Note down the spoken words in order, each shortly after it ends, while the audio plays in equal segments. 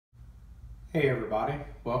Hey everybody,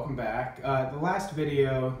 welcome back. The last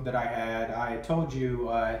video that I had, I told you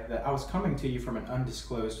that I was coming to you from an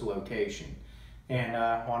undisclosed location, and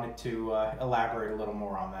wanted to elaborate a little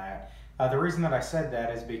more on that. The reason that I said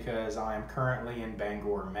that is because I am currently in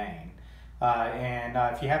Bangor, Maine. And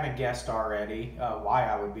if you haven't guessed already why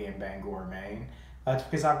I would be in Bangor, Maine, it's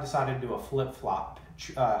because I've decided to do a flip-flop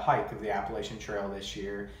hike of the Appalachian Trail this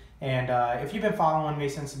year. And if you've been following me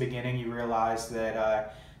since the beginning, you realize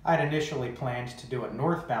that I'd initially planned to do a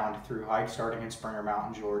northbound thru-hike starting in Springer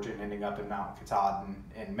Mountain, Georgia, and ending up in Mount Katahdin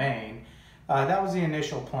in Maine. That was the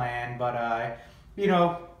initial plan, but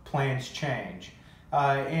plans change.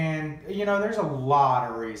 There's a lot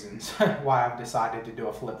of reasons why I've decided to do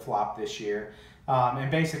a flip-flop this year. And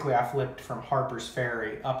basically, I flipped from Harper's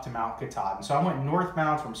Ferry up to Mount Katahdin. So I went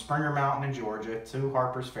northbound from Springer Mountain in Georgia to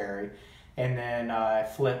Harper's Ferry, and then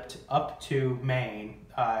flipped up to Maine,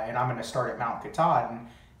 and I'm going to start at Mount Katahdin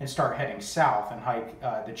and start heading south and hike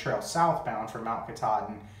the trail southbound from Mount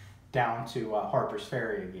Katahdin down to Harper's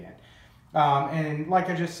Ferry again. And like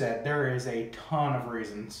I just said, there is a ton of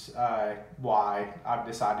reasons why I've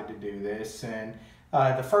decided to do this. And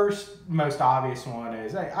the first, most obvious one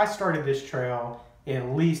is I started this trail at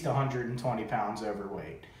least 120 pounds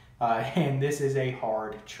overweight. And this is a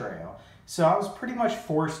hard trail. So I was pretty much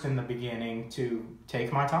forced in the beginning to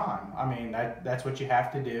take my time. I mean, that's what you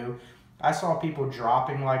have to do. I saw people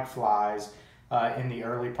dropping like flies in the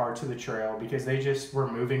early parts of the trail because they just were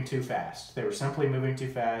moving too fast. They were simply moving too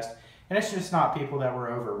fast. And it's just not people that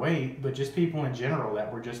were overweight, but just people in general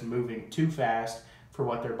that were just moving too fast for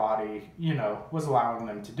what their body, was allowing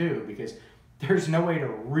them to do, because there's no way to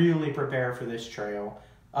really prepare for this trail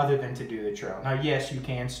other than to do the trail. Now, yes, you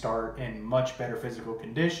can start in much better physical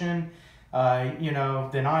condition,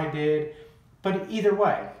 than I did, but either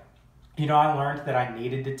way, I learned that I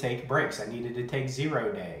needed to take breaks. I needed to take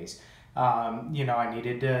 0 days. I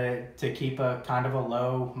needed to keep a kind of a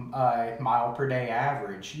low mile per day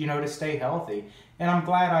average, to stay healthy. And I'm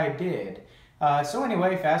glad I did. So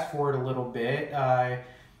anyway, fast forward a little bit. Once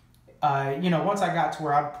I got to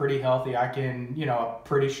where I'm pretty healthy, I can,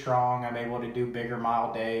 pretty strong. I'm able to do bigger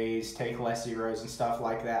mile days, take less zeros and stuff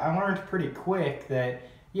like that. I learned pretty quick that,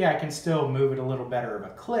 yeah, I can still move at a little better of a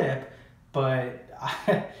clip, but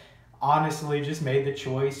I honestly just made the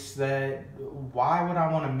choice that why would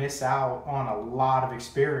I want to miss out on a lot of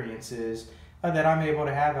experiences that I'm able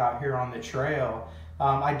to have out here on the trail.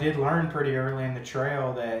 I did learn pretty early in the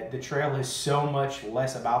trail that the trail is so much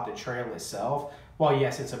less about the trail itself. While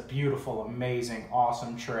yes, it's a beautiful, amazing,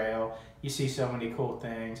 awesome trail. You see so many cool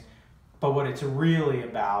things. But what it's really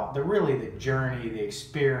about, the journey, the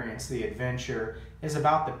experience, the adventure, is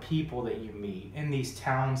about the people that you meet in these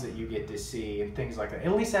towns that you get to see and things like that.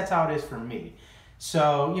 At least that's how it is for me.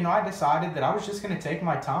 So, I decided that I was just going to take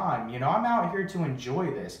my time. I'm out here to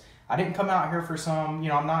enjoy this. I didn't come out here for some,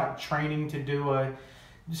 I'm not training to do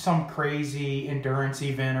some crazy endurance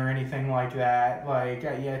event or anything like that.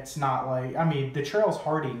 It's not like, the trail's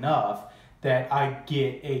hard enough that I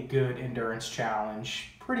get a good endurance challenge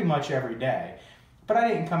pretty much every day. But I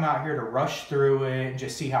didn't come out here to rush through it and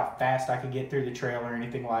just see how fast I could get through the trail or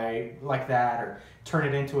anything like that, or turn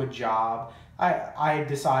it into a job. I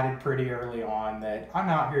decided pretty early on that I'm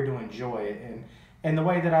out here to enjoy it. And the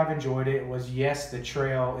way that I've enjoyed it was, yes, the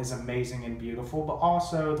trail is amazing and beautiful, but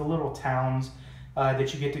also the little towns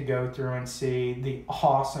that you get to go through and see, the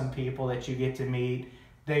awesome people that you get to meet.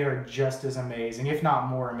 They are just as amazing, if not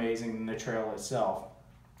more amazing, than the trail itself.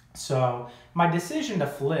 So my decision to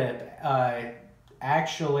flip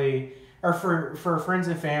for friends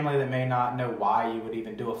and family that may not know why you would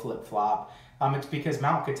even do a flip-flop, it's because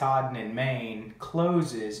Mount Katahdin in Maine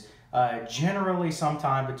closes generally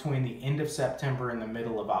sometime between the end of September and the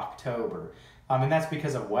middle of October. And that's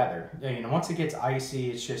because of weather. Once it gets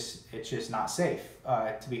icy, it's just not safe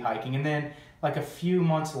to be hiking. And then like a few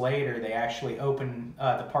months later, they actually open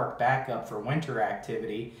the park back up for winter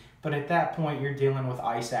activity. But at that point, you're dealing with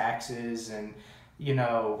ice axes, and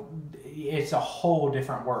it's a whole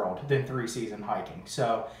different world than 3-season hiking.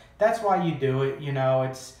 So that's why you do it.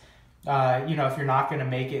 It's if you're not going to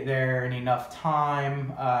make it there in enough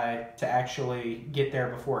time to actually get there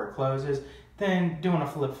before it closes, then doing a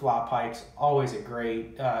flip-flop hike's always a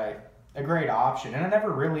great option. And I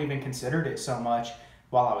never really even considered it so much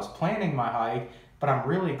while I was planning my hike, but I'm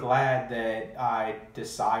really glad that I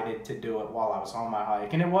decided to do it while I was on my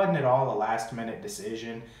hike. And it wasn't at all a last-minute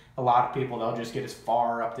decision. A lot of people, they'll just get as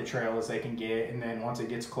far up the trail as they can get, and then once it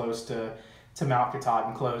gets close to Mount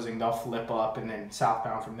Katahdin closing, they'll flip up and then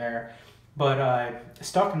southbound from there. But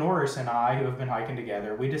Stuck Norris and I, who have been hiking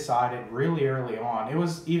together, we decided really early on, it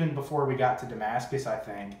was even before we got to Damascus, I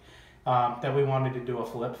think, that we wanted to do a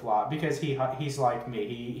flip-flop because he's like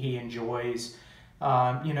me. He enjoys,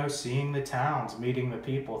 you know, seeing the towns, meeting the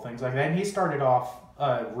people, things like that. And he started off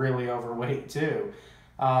really overweight too.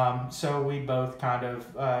 So we both kind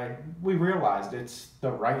of, we realized it's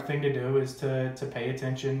the right thing to do is to pay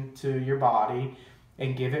attention to your body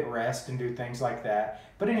and give it rest and do things like that.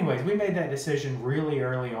 But anyways, we made that decision really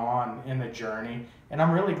early on in the journey, and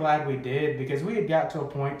I'm really glad we did, because we had got to a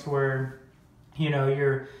point to where, you know,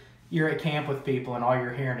 you're at camp with people and all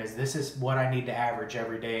you're hearing is, this is what I need to average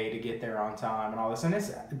every day to get there on time and all this. And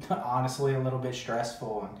it's honestly a little bit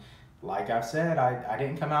stressful. And like I've said, I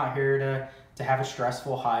didn't come out here to have a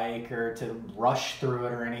stressful hike or to rush through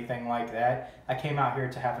it or anything like that. I came out here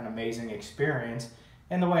to have an amazing experience.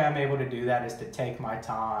 And the way I'm able to do that is to take my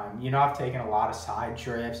time. You know, I've taken a lot of side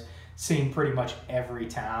trips, seen pretty much every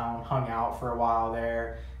town, hung out for a while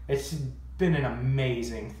there. It's been an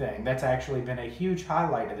amazing thing. That's actually been a huge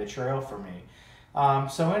highlight of the trail for me.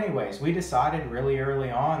 So anyways, we decided really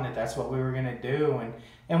early on that that's what we were gonna do,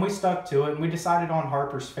 and we stuck to it, and we decided on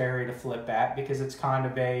Harper's Ferry to flip at because it's kind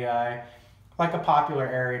of a, like a popular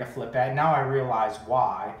area to flip at. Now I realize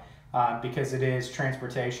why. Because it is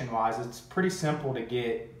transportation-wise, it's pretty simple to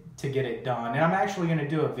get it done. And I'm actually going to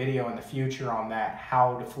do a video in the future on that,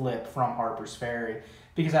 how to flip from Harper's Ferry,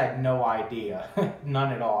 because I had no idea,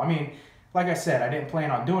 none at all. I mean, like I said, I didn't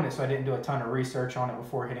plan on doing it, so I didn't do a ton of research on it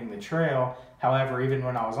before hitting the trail. However, even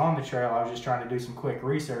when I was on the trail, I was just trying to do some quick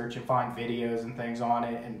research and find videos and things on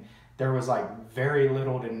it, and there was like very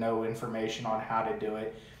little to no information on how to do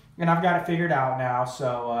it. And I've got it figured out now,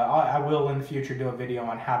 so I will in the future do a video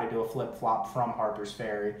on how to do a flip-flop from Harper's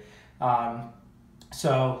Ferry.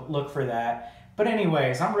 So look for that. But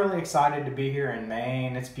anyways, I'm really excited to be here in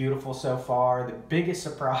Maine. It's beautiful so far. The biggest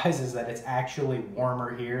surprise is that it's actually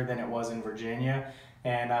warmer here than it was in Virginia.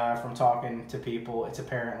 And from talking to people, it's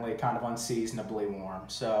apparently kind of unseasonably warm.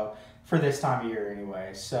 So for this time of year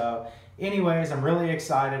anyway. So anyways, I'm really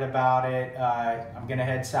excited about it. I'm going to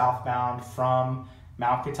head southbound from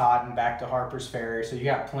Mount Katahdin back to Harper's Ferry. So you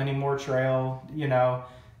got plenty more trail, you know,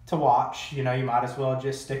 to watch. You know, you might as well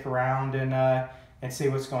just stick around and see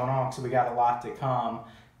what's going on, because we got a lot to come.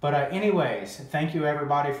 But anyways, thank you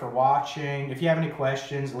everybody for watching. If you have any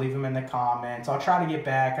questions, leave them in the comments. I'll try to get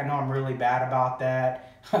back. I know I'm really bad about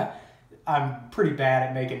that. I'm pretty bad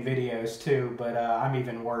at making videos too, but I'm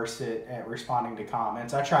even worse at responding to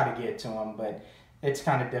comments. I try to get to them, but it's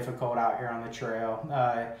kind of difficult out here on the trail.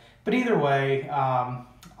 But either way,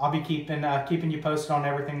 I'll be keeping you posted on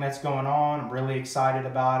everything that's going on. I'm really excited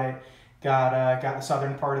about it. Got the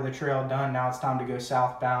southern part of the trail done. Now it's time to go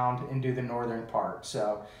southbound and do the northern part.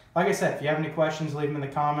 So, like I said, if you have any questions, leave them in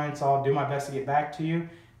the comments. I'll do my best to get back to you,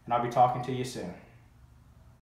 and I'll be talking to you soon.